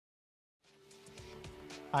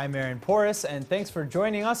I'm Aaron Porras, and thanks for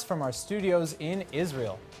joining us from our studios in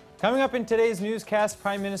Israel. Coming up in today's newscast,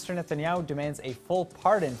 Prime Minister Netanyahu demands a full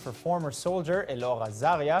pardon for former soldier Elor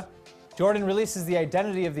Azaria. Jordan releases the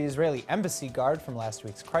identity of the Israeli embassy guard from last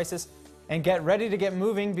week's crisis. And get ready to get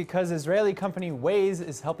moving because Israeli company Waze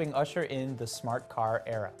is helping usher in the smart car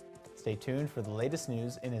era. Stay tuned for the latest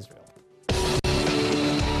news in Israel.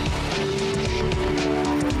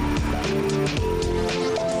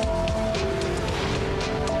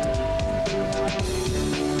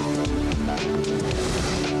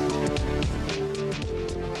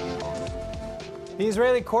 The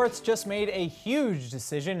Israeli courts just made a huge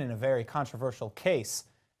decision in a very controversial case.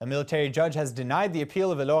 A military judge has denied the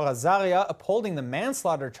appeal of Elor Azaria, upholding the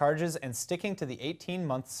manslaughter charges and sticking to the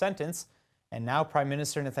 18-month sentence. And now Prime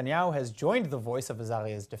Minister Netanyahu has joined the voice of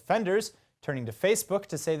Azaria's defenders, turning to Facebook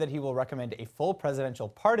to say that he will recommend a full presidential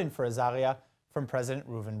pardon for Azaria from President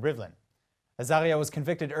Reuven Rivlin. Azaria was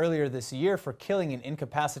convicted earlier this year for killing an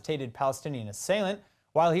incapacitated Palestinian assailant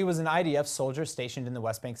while he was an IDF soldier stationed in the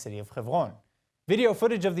West Bank city of Hebron. Video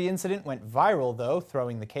footage of the incident went viral, though,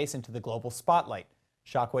 throwing the case into the global spotlight.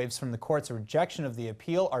 Shockwaves from the court's rejection of the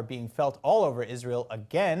appeal are being felt all over Israel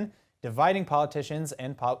again, dividing politicians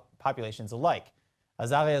and populations alike.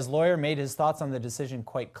 Azaria's lawyer made his thoughts on the decision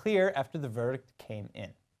quite clear after the verdict came in.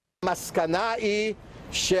 המסקנה היא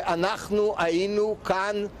שאנחנו היינו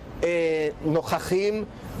כאן נוכחים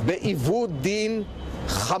בעיוות דין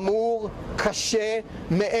חמור, קשה,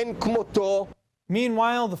 מאין כמותו.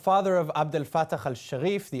 Meanwhile, the father of Abdel Fattah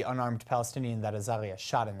al-Sharif, the unarmed Palestinian that Azaria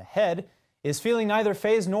shot in the head, is feeling neither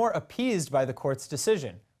fazed nor appeased by the court's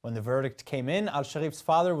decision. When the verdict came in, al-Sharif's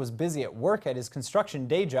father was busy at work at his construction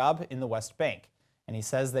day job in the West Bank. And he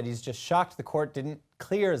says that he's just shocked the court didn't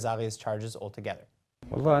clear Azaria's charges altogether.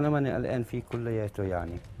 والله أنا ماني قلقان فيه كلياته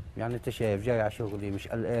يعني أنت شايف جاي على شغلي مش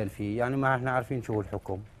قلقان فيه يعني ما إحنا عارفين شو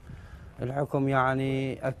الحكم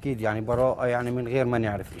يعني أكيد يعني براءة يعني من غير ما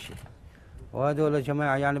نعرف إشي وهذول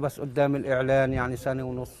الجماعة يعني بس قدام الإعلان يعني سنة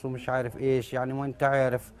ونص ومش عارف إيش يعني ما أنت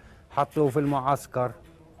عارف حطوه في المعسكر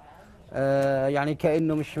يعني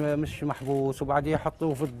كأنه مش محبوس وبعدين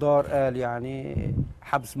حطوه في الدار قال يعني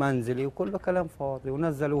حبس منزلي وكله كلام فاضي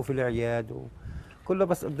ونزلوه في العياد وكله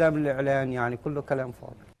بس قدام الإعلان يعني كله كلام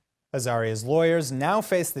فاضي. Azaria's lawyers now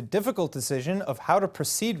face the difficult decision of how to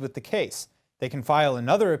proceed with the case. They can file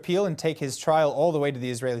another appeal and take his trial all the way to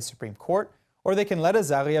the Israeli Supreme Court, or they can let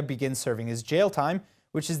Azaria begin serving his jail time,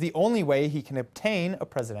 which is the only way he can obtain a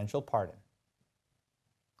presidential pardon.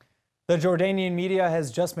 The Jordanian media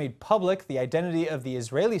has just made public the identity of the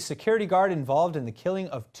Israeli security guard involved in the killing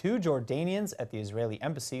of 2 Jordanians at the Israeli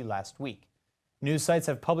embassy last week. News sites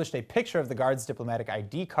have published a picture of the guard's diplomatic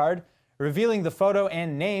ID card, revealing the photo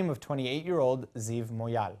and name of 28-year-old Ziv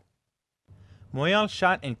Moyal. Moyal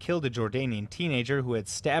shot and killed a Jordanian teenager who had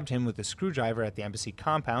stabbed him with a screwdriver at the embassy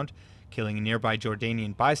compound, killing a nearby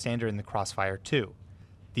Jordanian bystander in the crossfire too.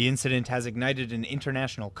 The incident has ignited an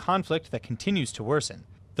international conflict that continues to worsen.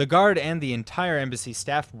 The guard and the entire embassy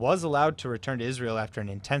staff was allowed to return to Israel after an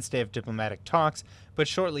intense day of diplomatic talks, but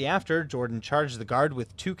shortly after, Jordan charged the guard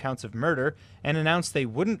with 2 counts of murder and announced they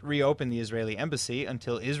wouldn't reopen the Israeli embassy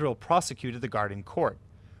until Israel prosecuted the guard in court.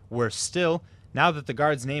 Worse still, now that the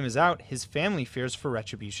guard's name is out, his family fears for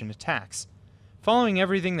retribution attacks. Following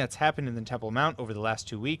everything that's happened in the Temple Mount over the last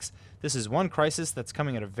 2 weeks, this is one crisis that's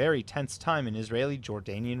coming at a very tense time in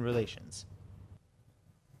Israeli-Jordanian relations.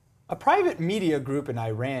 A private media group in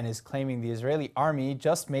Iran is claiming the Israeli army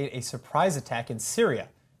just made a surprise attack in Syria.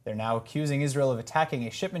 They're now accusing Israel of attacking a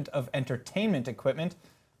shipment of entertainment equipment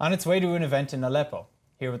on its way to an event in Aleppo.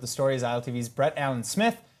 Here with the story is ILTV's Brett Allen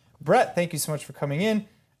Smith. Brett, thank you so much for coming in.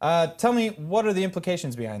 Tell me, what are the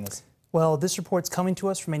implications behind this? Well, this report's coming to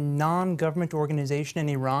us from a non-government organization in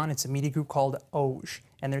Iran. It's a media group called OJ.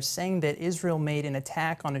 And they're saying that Israel made an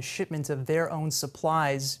attack on a shipment of their own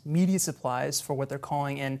supplies, media supplies, for what they're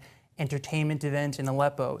calling an entertainment event in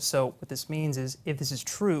Aleppo. So what this means is, if this is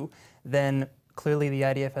true, then clearly the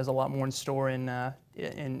IDF has a lot more in store in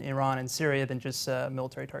Iran and Syria than just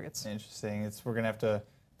military targets. Interesting. It's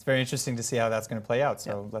very interesting to see how that's going to play out.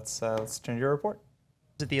 So yeah. Let's turn to your report.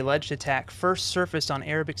 The alleged attack first surfaced on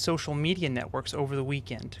Arabic social media networks over the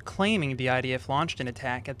weekend, claiming the IDF launched an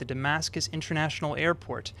attack at the Damascus International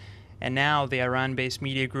Airport. And now the Iran-based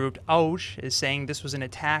media group OJ is saying this was an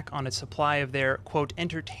attack on a supply of their, quote,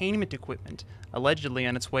 entertainment equipment, allegedly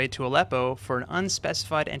on its way to Aleppo for an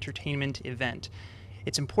unspecified entertainment event.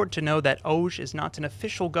 It's important to know that OJ is not an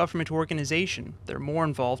official government organization. They're more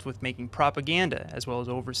involved with making propaganda, as well as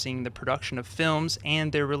overseeing the production of films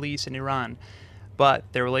and their release in Iran.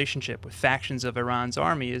 But their relationship with factions of Iran's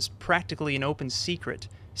army is practically an open secret.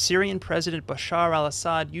 Syrian President Bashar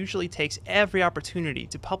al-Assad usually takes every opportunity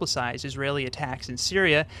to publicize Israeli attacks in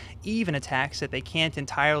Syria, even attacks that they can't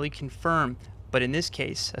entirely confirm. But in this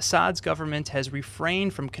case, Assad's government has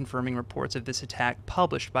refrained from confirming reports of this attack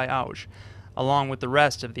published by Auj, along with the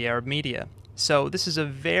rest of the Arab media. So this is a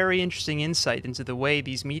very interesting insight into the way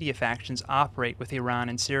these media factions operate with Iran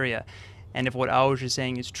and Syria. And if what Auj is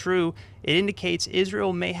saying is true, it indicates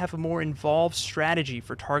Israel may have a more involved strategy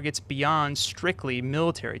for targets beyond strictly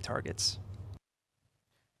military targets.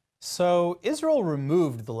 So Israel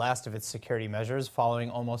removed the last of its security measures following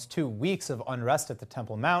almost 2 weeks of unrest at the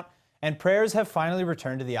Temple Mount, and prayers have finally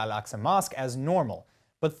returned to the Al-Aqsa Mosque as normal.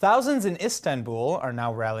 But thousands in Istanbul are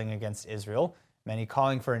now rallying against Israel, many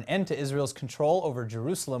calling for an end to Israel's control over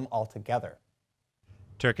Jerusalem altogether.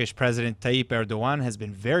 Turkish President Tayyip Erdogan has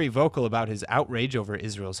been very vocal about his outrage over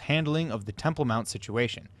Israel's handling of the Temple Mount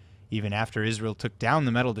situation. Even after Israel took down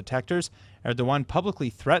the metal detectors, Erdogan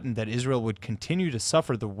publicly threatened that Israel would continue to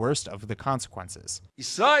suffer the worst of the consequences.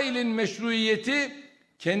 İsrail'in meşruiyeti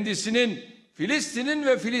kendisinin Filistin'in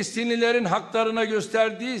ve Filistinlilerin haklarına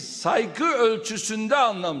gösterdiği saygı ölçüsünde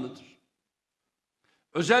anlamlıdır.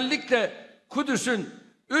 Özellikle Kudüs'ün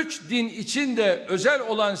 3 din içinde özel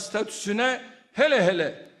olan statüsüne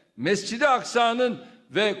hele Mescid-i Aksa'nın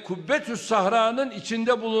ve Kubbetü's Sahra'nın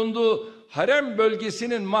içinde bulunduğu harem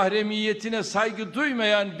bölgesinin mahremiyetine saygı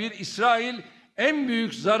duymayan bir İsrail en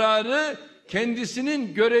büyük zararı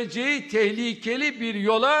kendisinin göreceği tehlikeli bir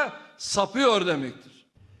yola sapıyor demektir.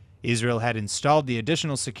 Israel had installed the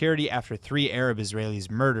additional security after 3 Arab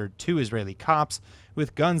Israelis murdered 2 Israeli cops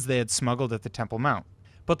with guns they had smuggled at the Temple Mount.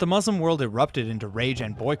 But the Muslim world erupted into rage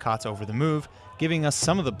and boycotts over the move, giving us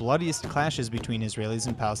some of the bloodiest clashes between Israelis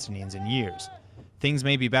and Palestinians in years. Things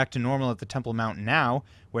may be back to normal at the Temple Mount now,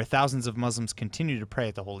 where thousands of Muslims continue to pray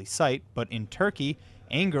at the holy site, but in Turkey,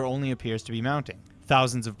 anger only appears to be mounting.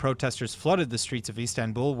 Thousands of protesters flooded the streets of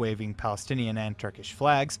Istanbul waving Palestinian and Turkish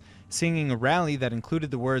flags, singing a rally that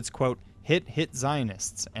included the words, quote, hit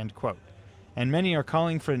Zionists, end quote. And many are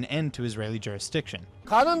calling for an end to Israeli jurisdiction.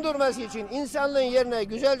 Kanun durması için, insanlığın yerine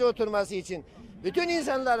güzelce oturması için, bütün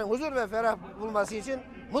insanların huzur ve ferah bulması için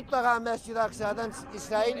mutlaka Mescid-i Aksa'dan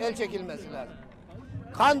İsrail el çekilmesi lazım.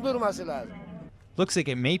 Kan durması lazım. Looks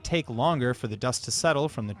like it may take longer for the dust to settle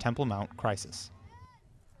from the Temple Mount crisis.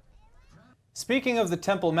 Speaking of the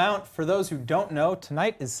Temple Mount, for those who don't know,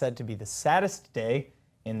 tonight is said to be the saddest day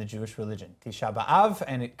in the Jewish religion, Tisha B'Av,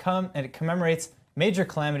 and it commemorates major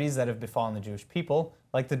calamities that have befallen the Jewish people,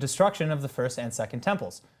 like the destruction of the first and second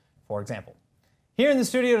temples, for example. Here in the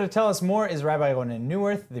studio to tell us more is Rabbi Ronen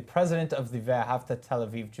Neuwirth, the president of the Ve'ahavta Tel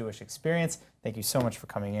Aviv Jewish Experience. Thank you so much for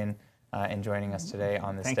coming in and joining us today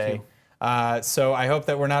on this day. You. So I hope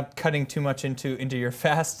that we're not cutting too much into your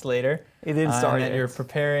fast later. It didn't start and that you're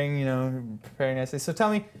preparing nicely. So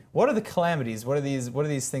tell me, what are the calamities? What are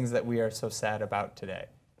these things that we are so sad about today?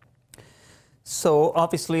 So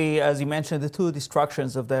obviously, as you mentioned, the 2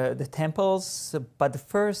 destructions of the temples, but the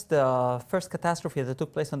first catastrophe that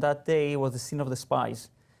took place on that day was the sin of the spies,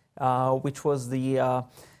 which was the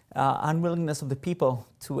unwillingness of the people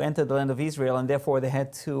to enter the land of Israel, and therefore they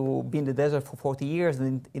had to be in the desert for 40 years,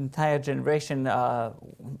 and the entire generation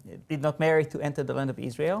did not marry to enter the land of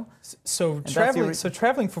Israel. So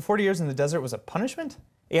traveling for 40 years in the desert was a punishment?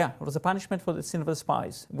 Yeah, it was a punishment for the sin of the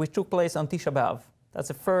spies, which took place on Tisha B'Av. That's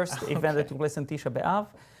the first event that took place on Tisha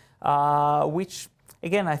B'Av, which,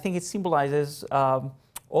 again, I think it symbolizes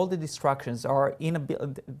all the destructions are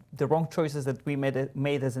the wrong choices that we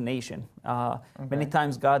made as a nation. Many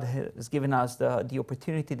times God has given us the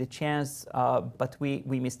opportunity, the chance, but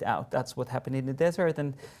we missed out. That's what happened in the desert,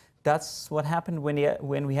 and that's what happened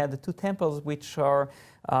when we had the 2 temples, which are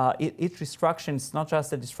each destruction. It's not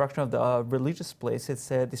just the destruction of the religious place;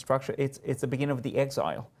 it's a destruction. It's the beginning of the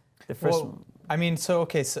exile. The first. Well, I mean, so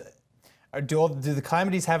do the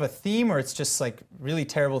calamities have a theme, or it's just like really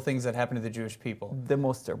terrible things that happen to the Jewish people? The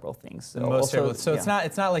most terrible things. The most terrible. So yeah.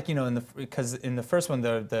 It's not like, because in the first one,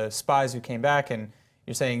 the spies who came back, and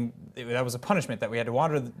you're saying that was a punishment, that we had to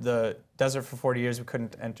wander the desert for 40 years, we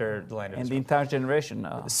couldn't enter the land of Israel. And the entire generation.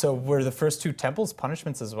 So were the first 2 temples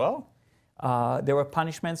punishments as well? There were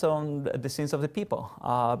punishments on the sins of the people,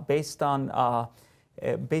 based on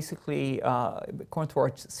basically, according to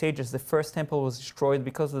our sages, the first temple was destroyed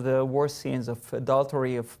because of the worst sins of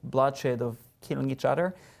adultery, of bloodshed, of killing each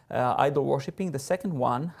other, idol worshipping. The second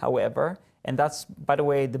one, however, and that's, by the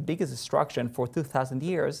way, the biggest destruction for 2,000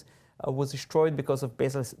 years, was destroyed because of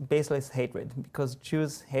baseless hatred, because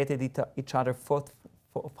Jews hated each other,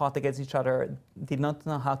 fought against each other, did not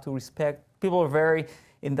know how to respect. People were very,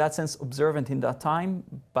 in that sense, observant in that time,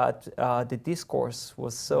 but the discourse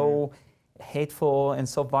was so hateful and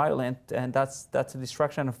so violent, and that's a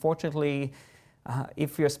destruction. Unfortunately,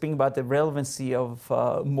 if you're speaking about the relevancy of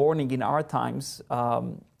mourning in our times,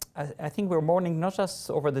 I think we're mourning not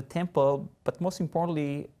just over the temple, but most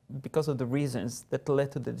importantly because of the reasons that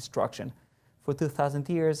led to the destruction for 2,000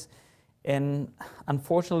 years. And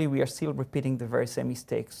unfortunately, we are still repeating the very same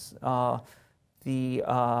mistakes.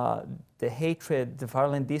 The hatred, the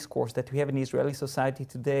violent discourse that we have in Israeli society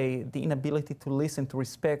today, the inability to listen, to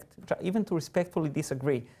respect, even to respectfully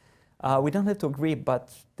disagree. We don't have to agree,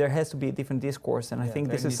 but there has to be a different discourse, and I think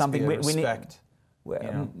this is something we need.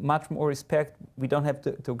 Much more respect. We don't have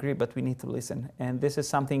to agree, but we need to listen. And this is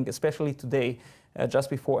something, especially today, just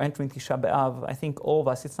before entering Tisha B'Av, I think all of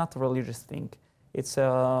us, it's not a religious thing. It's,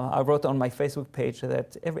 I wrote on my Facebook page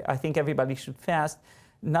that I think everybody should fast,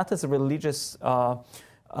 not as a religious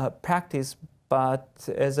practice, but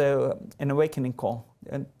as an awakening call.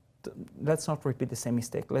 And let's not repeat the same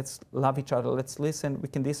mistake. Let's love each other. Let's listen. We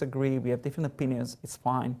can disagree. We have different opinions. It's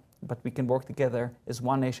fine. But we can work together as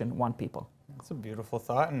one nation, one people. That's a beautiful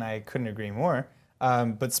thought, and I couldn't agree more.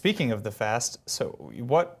 But speaking of the fast, so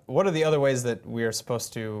what are the other ways that we are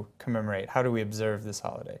supposed to commemorate? How do we observe this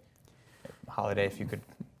holiday? Holiday, if you could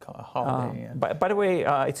call it a holiday. By the way,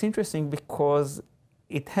 it's interesting because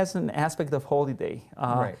it has an aspect of holiday.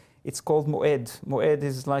 Right. It's called Moed. Moed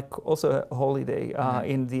is like also a holiday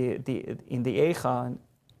in the Eicha.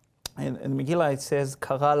 In Megillah it says,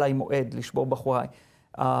 Kara lai Moed, lishbor b'churai.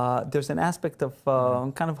 There's an aspect of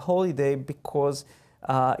kind of holiday because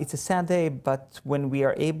it's a sad day, but when we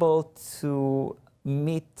are able to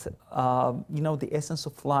meet, the essence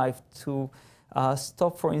of life, to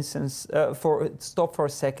stop, for instance, stop for a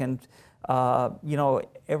second,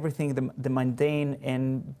 everything, the mundane,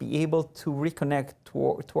 and be able to reconnect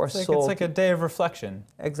to our soul. It's like a day of reflection.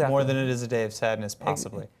 Exactly. More than it is a day of sadness,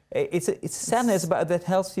 possibly. It's sadness, but that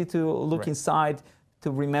helps you to look inside,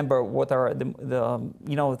 to remember what are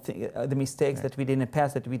the mistakes that we did in the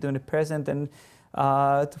past, that we do in the present, and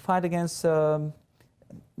to fight against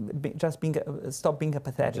stop being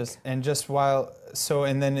apathetic. And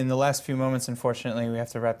then in the last few moments, unfortunately, we have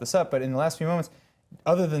to wrap this up. But in the last few moments,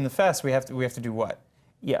 other than the fast, we have to do what?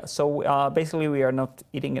 Yeah. So basically, we are not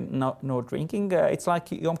eating and no drinking. It's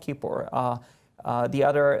like Yom Kippur. The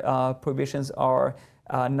other prohibitions are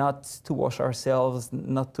not to wash ourselves,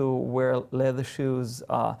 not to wear leather shoes.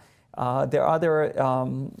 There are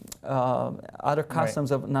other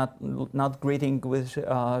customs of not greeting with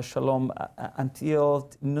shalom until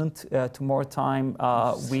noon tomorrow time.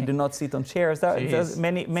 We do not sit on chairs. There's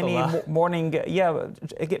many morning.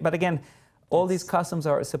 But again, all these customs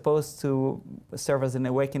are supposed to serve as an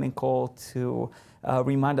awakening call to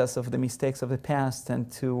remind us of the mistakes of the past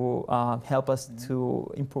and to help us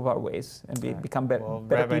to improve our ways and become better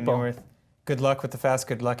Rabbi people. Neuwirth, good luck with the fast,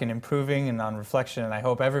 good luck in improving and on reflection, and I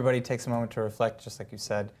hope everybody takes a moment to reflect, just like you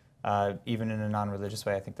said, even in a non-religious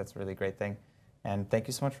way. I think that's a really great thing. And thank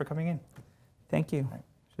you so much for coming in. Thank you.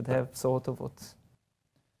 Should have B'sorot tovot.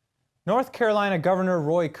 North Carolina Governor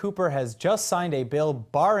Roy Cooper has just signed a bill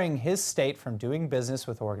barring his state from doing business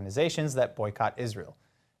with organizations that boycott Israel.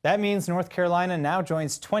 That means North Carolina now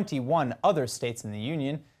joins 21 other states in the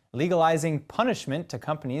union, legalizing punishment to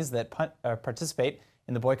companies that participate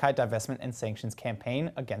in the boycott, divestment, and sanctions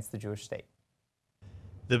campaign against the Jewish state.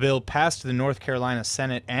 The bill passed the North Carolina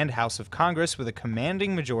Senate and House of Congress with a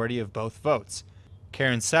commanding majority of both votes.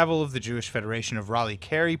 Karen Saville of the Jewish Federation of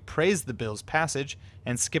Raleigh-Cary praised the bill's passage,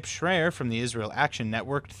 and Skip Schreier from the Israel Action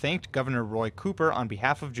Network thanked Governor Roy Cooper on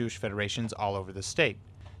behalf of Jewish federations all over the state.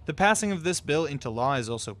 The passing of this bill into law is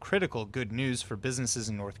also critical good news for businesses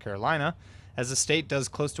in North Carolina, as the state does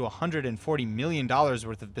close to $140 million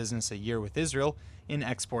worth of business a year with Israel in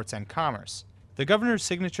exports and commerce. The governor's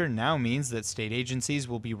signature now means that state agencies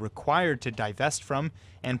will be required to divest from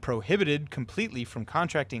and prohibited completely from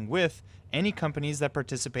contracting with any companies that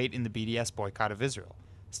participate in the BDS boycott of Israel.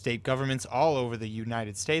 State governments all over the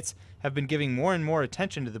United States have been giving more and more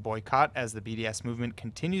attention to the boycott as the BDS movement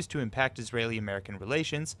continues to impact Israeli-American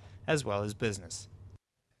relations as well as business.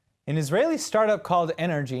 An Israeli startup called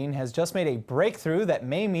Energene has just made a breakthrough that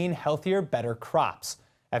may mean healthier, better crops.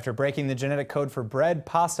 After breaking the genetic code for bread,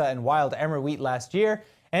 pasta, and wild emmer wheat last year,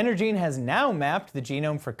 Energene has now mapped the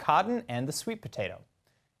genome for cotton and the sweet potato.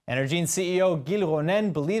 Energene CEO Gil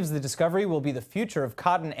Ronen believes the discovery will be the future of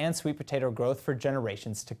cotton and sweet potato growth for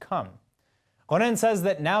generations to come. Ronen says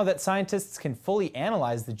that now that scientists can fully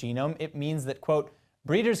analyze the genome, it means that, quote,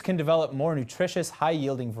 breeders can develop more nutritious,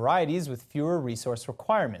 high-yielding varieties with fewer resource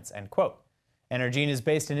requirements, end quote. Energene is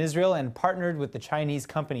based in Israel and partnered with the Chinese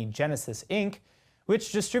company Genesis Inc.,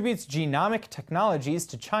 which distributes genomic technologies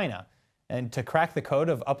to China. and to crack the code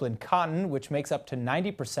of upland cotton, which makes up to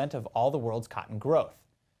 90% of all the world's cotton growth.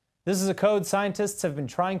 This is a code scientists have been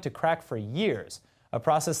trying to crack for years, a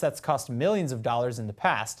process that's cost millions of dollars in the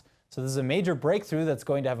past. So this is a major breakthrough that's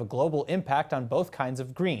going to have a global impact on both kinds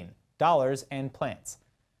of green, dollars and plants.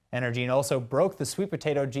 Energine also broke the sweet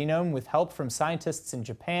potato genome with help from scientists in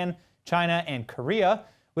Japan, China, and Korea,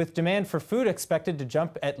 with demand for food expected to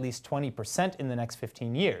jump at least 20% in the next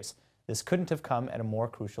 15 years. This couldn't have come at a more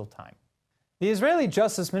crucial time. The Israeli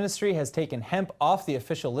Justice Ministry has taken hemp off the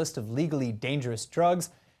official list of legally dangerous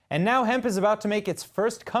drugs, and now hemp is about to make its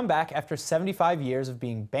first comeback after 75 years of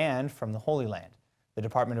being banned from the Holy Land. The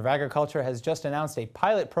Department of Agriculture has just announced a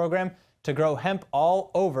pilot program to grow hemp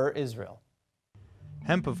all over Israel.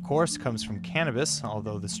 Hemp, of course, comes from cannabis,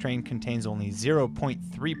 although the strain contains only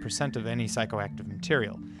 0.3% of any psychoactive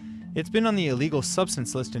material. It's been on the illegal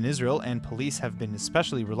substance list in Israel, and police have been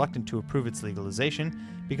especially reluctant to approve its legalization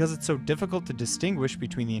because it's so difficult to distinguish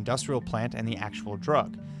between the industrial plant and the actual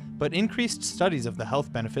drug. But increased studies of the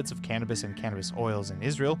health benefits of cannabis and cannabis oils in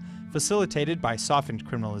Israel, facilitated by softened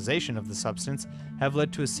criminalization of the substance, have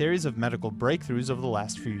led to a series of medical breakthroughs over the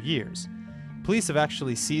last few years. Police have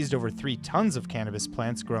actually seized over 3 tons of cannabis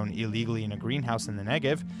plants grown illegally in a greenhouse in the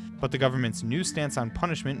Negev, but the government's new stance on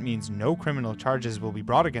punishment means no criminal charges will be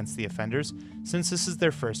brought against the offenders, since this is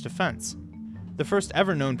their first offense. The first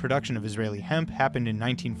ever known production of Israeli hemp happened in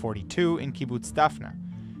 1942 in Kibbutz Dafna.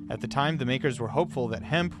 At the time, the makers were hopeful that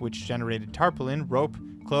hemp, which generated tarpaulin, rope,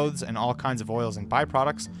 clothes, and all kinds of oils and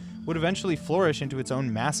byproducts, would eventually flourish into its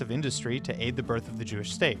own massive industry to aid the birth of the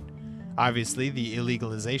Jewish state. Obviously, the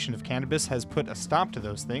illegalization of cannabis has put a stop to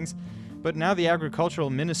those things, but now the Agricultural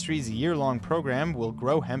Ministry's year-long program will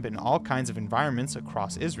grow hemp in all kinds of environments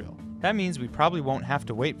across Israel. That means we probably won't have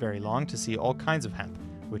to wait very long to see all kinds of hemp,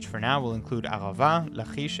 which for now will include Arava,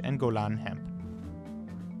 Lachish, and Golan hemp.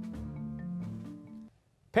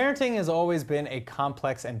 Parenting has always been a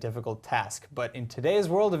complex and difficult task, but in today's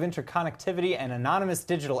world of interconnectivity and anonymous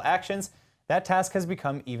digital actions, that task has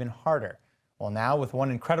become even harder. Well, now with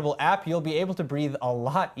one incredible app, you'll be able to breathe a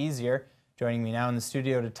lot easier. Joining me now in the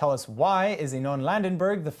studio to tell us why is Inon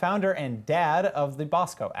Landenberg, the founder and dad of the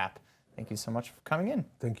Bosco app. Thank you so much for coming in.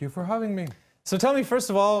 Thank you for having me. So tell me,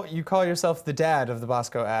 first of all, you call yourself the dad of the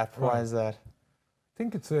Bosco app. Right. Why is that? I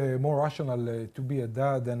think it's more rational to be a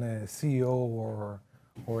dad than a CEO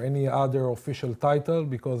or any other official title,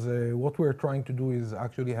 because what we're trying to do is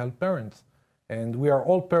actually help parents. And we are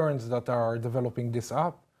all parents that are developing this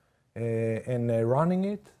app and running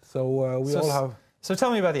it. So we all have... So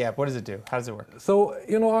tell me about the app. What does it do? How does it work? So,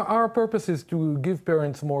 you know, our purpose is to give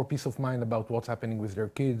parents more peace of mind about what's happening with their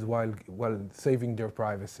kids while saving their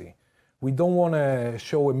privacy. We don't want to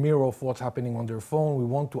show a mirror of what's happening on their phone. We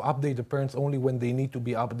want to update the parents only when they need to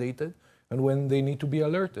be updated and when they need to be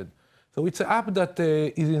alerted. So it's an app that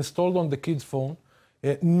is installed on the kid's phone,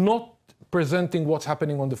 not presenting what's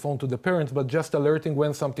happening on the phone to the parents, but just alerting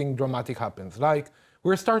when something dramatic happens. Like,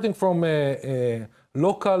 we're starting from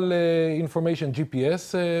local information,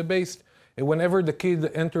 GPS based. Whenever the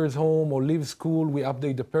kid enters home or leaves school, we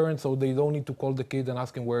update the parents so they don't need to call the kid and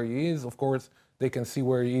ask him where he is. Of course, they can see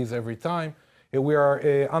where he is every time. We are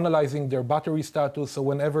analyzing their battery status. So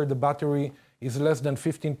whenever the battery is less than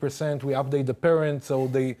 15%, we update the parents so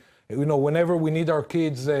they, you know, whenever we need our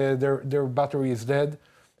kids, their battery is dead.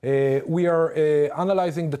 We are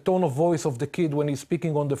analyzing the tone of voice of the kid when he's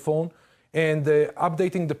speaking on the phone, and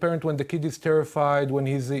updating the parent when the kid is terrified, when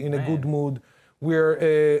he's in a good mood.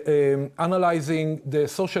 We're analyzing the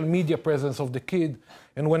social media presence of the kid,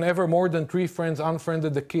 and whenever more than 3 friends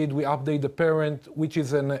unfriended the kid, we update the parent, which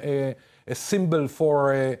is a symbol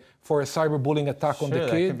for a cyberbullying attack on the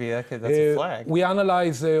kid. That's a flag. We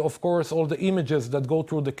analyze, of course, all the images that go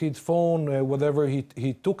through the kid's phone, whether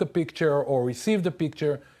he took a picture or received a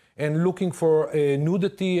picture, and looking for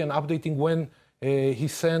nudity and updating when he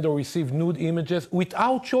sent or received nude images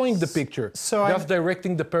without showing the picture, just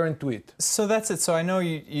directing the parent to it. So that's it. So I know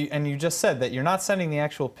you just said that you're not sending the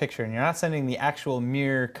actual picture and you're not sending the actual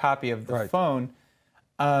mirror copy of the phone.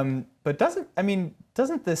 But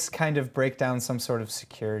doesn't this kind of break down some sort of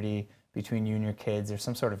security between you and your kids, or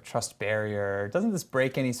some sort of trust barrier? Doesn't this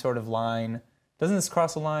break any sort of line? Doesn't this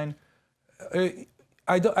cross a line?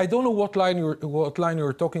 I don't know what line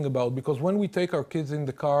you're talking about, because when we take our kids in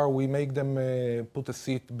the car, we make them put a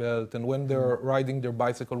seat belt, and when they're riding their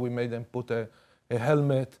bicycle, we make them put a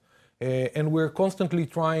helmet, and we're constantly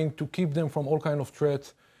trying to keep them from all kinds of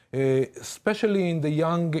threats, especially in the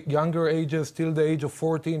younger ages, till the age of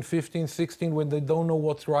 14, 15, 16, when they don't know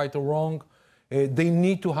what's right or wrong. They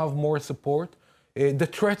need to have more support. The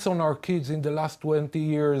threats on our kids in the last 20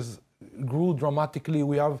 years grew dramatically.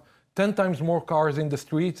 We have 10 times more cars in the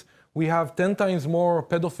streets. We have 10 times more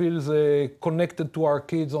pedophiles connected to our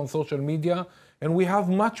kids on social media. And we have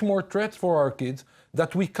much more threats for our kids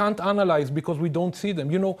that we can't analyze because we don't see them.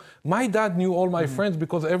 You know, my dad knew all my friends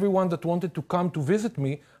because everyone that wanted to come to visit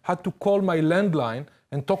me had to call my landline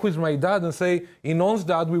and talk with my dad and say, Inon's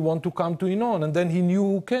dad, we want to come to Inon. And then he knew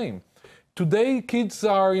who came. Today, kids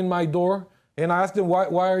are in my door, and I ask them,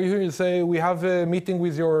 why are you here? They say, we have a meeting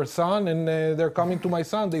with your son, and they're coming to my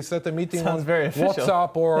son. They set a meeting on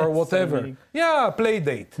WhatsApp or whatever. Yeah, play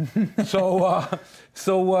date. So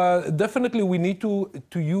definitely we need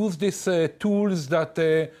to use these tools that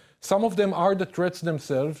some of them are the threats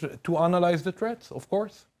themselves to analyze the threats, of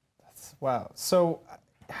course. Wow. So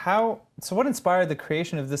what inspired the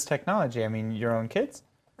creation of this technology? I mean, your own kids?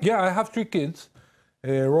 Yeah, I have 3 kids.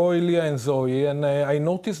 Roy, Leah, and Zoe, and I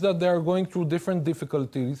noticed that they are going through different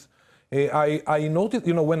difficulties. I noticed,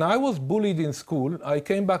 you know, when I was bullied in school, I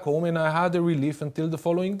came back home and I had a relief until the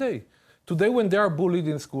following day. Today, when they are bullied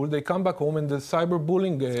in school, they come back home and the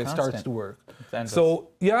cyberbullying starts to work. So,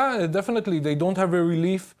 yeah, definitely, they don't have a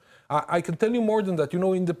relief. I can tell you more than that. You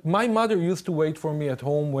know, my mother used to wait for me at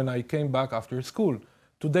home when I came back after school.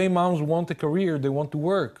 Today, moms want a career, they want to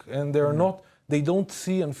work, and they don't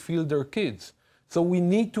see and feel their kids. So we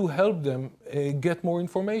need to help them get more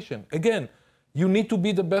information. Again, you need to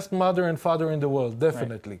be the best mother and father in the world,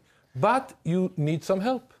 definitely. Right. But you need some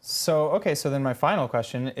help. So, okay, so then my final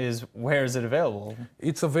question is, where is it available?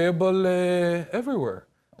 It's available everywhere.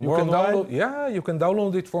 Worldwide? You can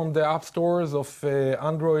download it from the app stores of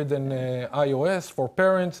Android and iOS for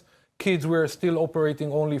parents. Kids, we're still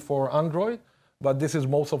operating only for Android, but this is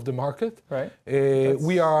most of the market. Right.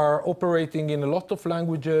 We are operating in a lot of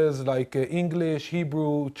languages like English,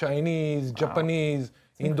 Hebrew, Chinese, Japanese,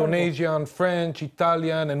 Indonesian, French,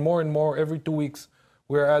 Italian, and more every 2 weeks.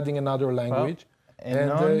 We're adding another language.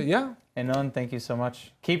 Well, Inon, thank you so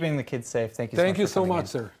much. Keeping the kids safe. Thank you so much. Thank you so much,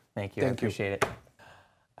 sir. Thank you. I appreciate it.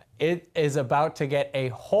 It is about to get a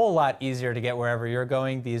whole lot easier to get wherever you're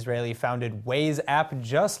going. The Israeli-founded Waze app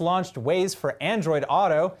just launched Waze for Android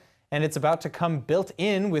Auto, and it's about to come built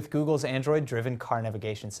in with Google's Android-driven car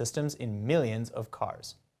navigation systems in millions of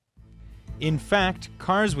cars. In fact,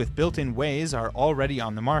 cars with built-in Waze are already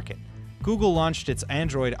on the market. Google launched its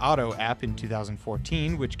Android Auto app in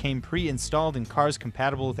 2014, which came pre-installed in cars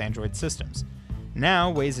compatible with Android systems.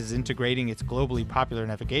 Now, Waze is integrating its globally popular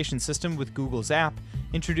navigation system with Google's app,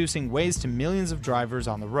 introducing Waze to millions of drivers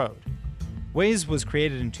on the road. Waze was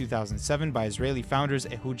created in 2007 by Israeli founders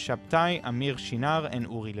Ehud Shabtai, Amir Shinar, and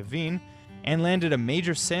Uri Levin, and landed a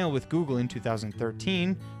major sale with Google in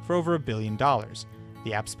 2013 for over $1 billion.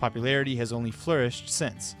 The app's popularity has only flourished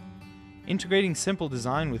since. Integrating simple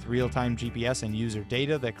design with real-time GPS and user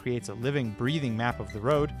data that creates a living, breathing map of the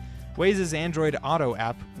road, Waze's Android Auto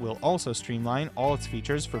app will also streamline all its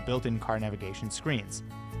features for built-in car navigation screens.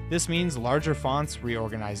 This means larger fonts,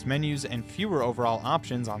 reorganized menus, and fewer overall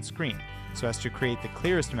options on screen, so as to create the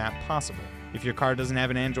clearest map possible. If your car doesn't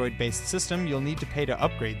have an Android-based system, you'll need to pay to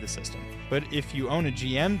upgrade the system. But if you own a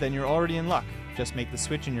GM, then you're already in luck. Just make the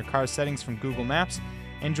switch in your car's settings from Google Maps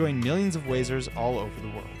and join millions of Wazers all over the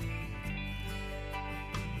world.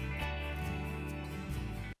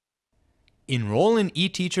 Enroll in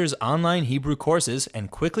eTeacher's online Hebrew courses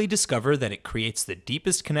and quickly discover that it creates the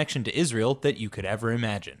deepest connection to Israel that you could ever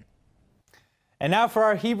imagine. And now for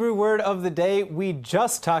our Hebrew word of the day. We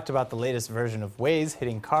just talked about the latest version of Waze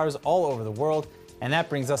hitting cars all over the world, and that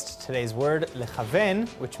brings us to today's word, lechaven,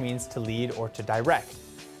 which means to lead or to direct.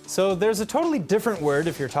 So there's a totally different word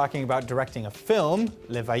if you're talking about directing a film,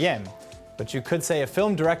 levayem. But you could say a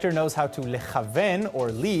film director knows how to lechaven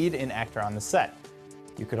or lead an actor on the set.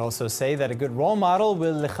 You could also say that a good role model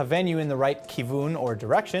will lechaven you in the right kivun or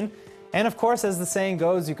direction. And of course, as the saying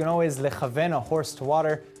goes, you can always lechaven a horse to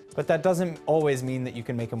water, but that doesn't always mean that you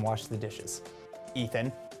can make him wash the dishes.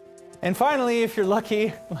 Ethan. And finally, if you're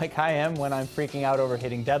lucky, like I am when I'm freaking out over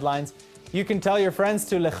hitting deadlines, you can tell your friends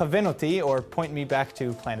to lechaven oti or point me back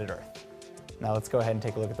to planet Earth. Now let's go ahead and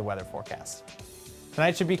take a look at the weather forecast.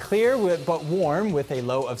 Tonight should be clear but warm with a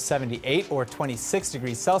low of 78 or 26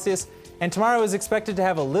 degrees Celsius. And tomorrow is expected to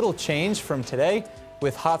have a little change from today,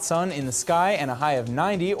 with hot sun in the sky and a high of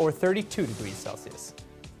 90 or 32 degrees Celsius.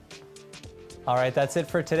 All right, that's it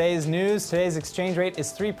for today's news. Today's exchange rate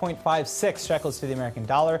is 3.56 shekels to the American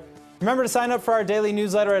dollar. Remember to sign up for our daily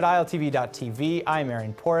newsletter at iltv.tv. I'm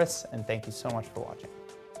Aaron Porras, and thank you so much for watching.